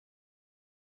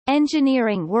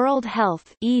Engineering World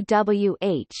Health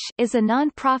 (EWH) is a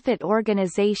non-profit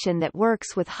organization that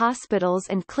works with hospitals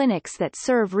and clinics that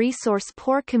serve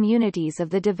resource-poor communities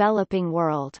of the developing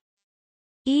world.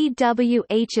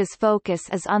 EWH's focus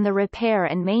is on the repair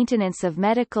and maintenance of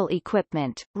medical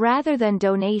equipment, rather than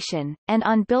donation, and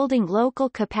on building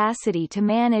local capacity to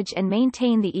manage and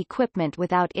maintain the equipment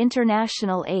without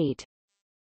international aid.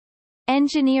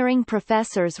 Engineering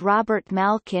professors Robert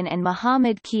Malkin and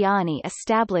Mohammed Kiani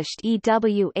established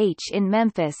EWH in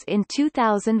Memphis in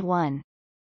 2001.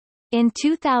 In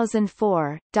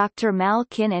 2004, Dr.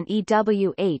 Malkin and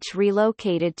EWH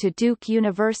relocated to Duke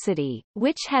University,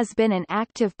 which has been an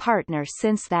active partner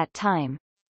since that time.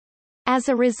 As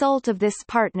a result of this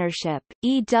partnership,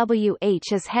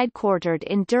 EWH is headquartered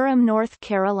in Durham, North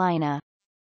Carolina.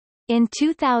 In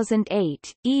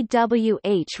 2008,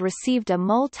 EWH received a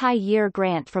multi-year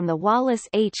grant from the Wallace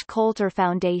H. Coulter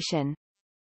Foundation.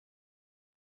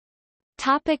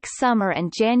 Topic: Summer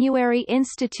and January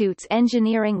Institutes.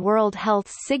 Engineering World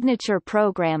Health's signature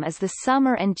program is the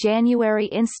Summer and January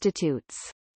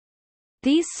Institutes.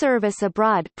 These service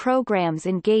abroad programs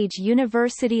engage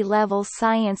university-level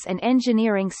science and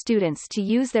engineering students to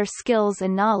use their skills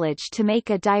and knowledge to make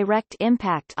a direct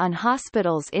impact on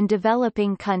hospitals in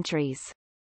developing countries.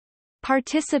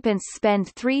 Participants spend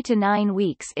 3 to 9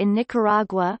 weeks in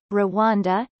Nicaragua,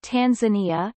 Rwanda,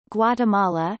 Tanzania,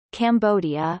 Guatemala,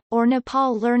 Cambodia, or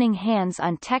Nepal learning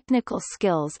hands-on technical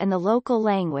skills and the local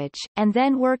language, and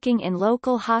then working in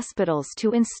local hospitals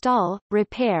to install,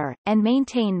 repair, and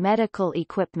maintain medical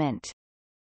equipment.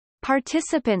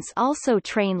 Participants also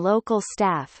train local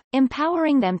staff,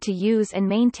 empowering them to use and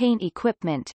maintain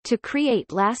equipment, to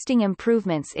create lasting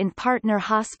improvements in partner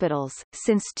hospitals.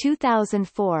 Since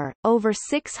 2004, over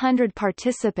 600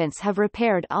 participants have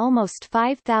repaired almost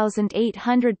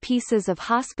 5,800 pieces of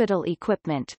hospital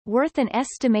equipment, worth an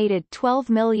estimated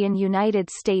 $12 million United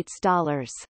States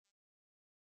dollars.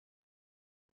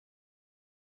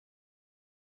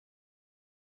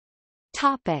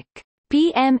 Topic: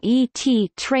 BMET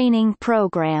training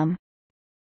program.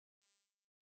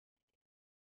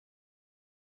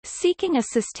 Seeking a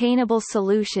sustainable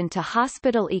solution to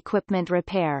hospital equipment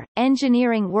repair,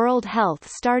 Engineering World Health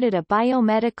started a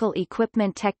Biomedical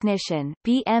Equipment Technician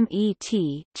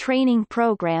 (BMET) training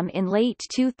program in late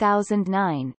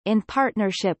 2009, in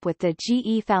partnership with the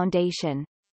GE Foundation.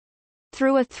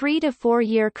 Through a 3 to 4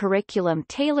 year curriculum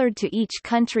tailored to each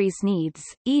country's needs,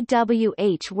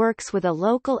 EWH works with a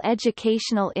local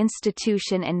educational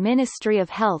institution and Ministry of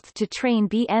Health to train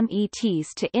BMETs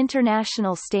to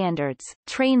international standards,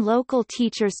 train local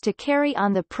teachers to carry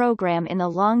on the program in the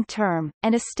long term,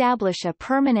 and establish a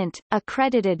permanent,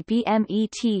 accredited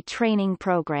BMET training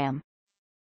program.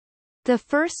 The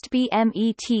first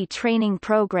BMET training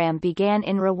program began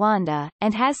in Rwanda,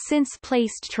 and has since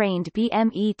placed trained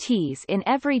BMETs in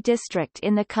every district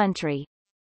in the country.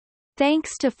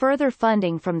 Thanks to further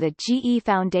funding from the GE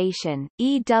Foundation,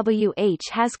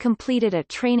 EWH has completed a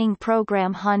training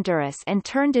program in Honduras and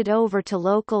turned it over to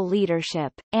local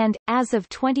leadership, and, as of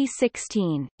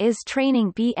 2016, is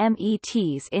training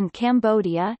BMETs in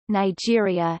Cambodia,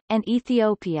 Nigeria, and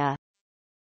Ethiopia.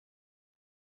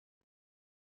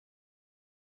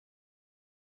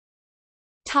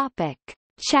 Topic: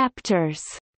 Chapters.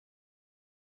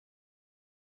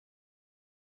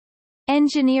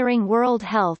 Engineering World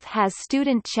Health has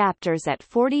student chapters at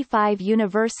 45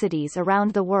 universities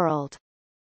around the world.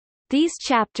 These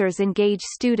chapters engage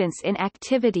students in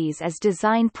activities as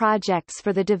design projects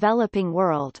for the developing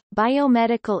world,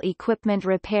 biomedical equipment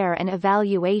repair and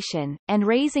evaluation, and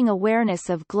raising awareness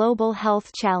of global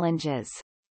health challenges.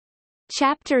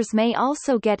 Chapters may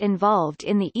also get involved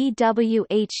in the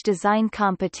EWH design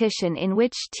competition, in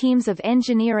which teams of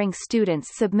engineering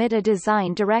students submit a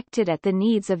design directed at the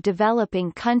needs of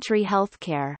developing country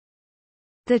healthcare.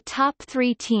 The top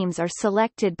 3 teams are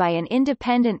selected by an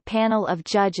independent panel of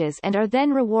judges and are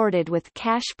then rewarded with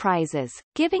cash prizes,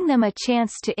 giving them a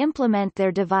chance to implement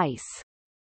their device.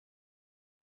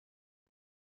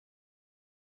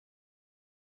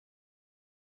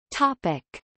 Topic: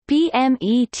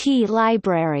 BMET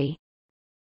Library.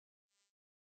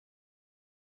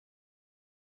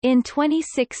 In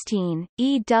 2016,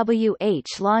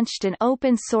 EWH launched an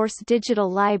open-source digital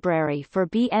library for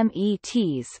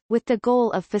BMETs, with the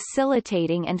goal of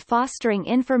facilitating and fostering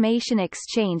information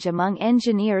exchange among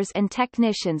engineers and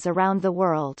technicians around the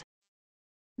world.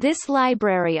 This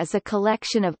library is a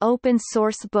collection of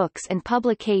open-source books and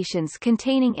publications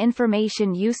containing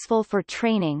information useful for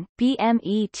training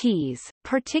BMETs,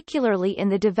 particularly in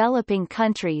the developing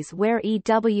countries where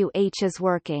EWH is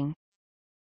working.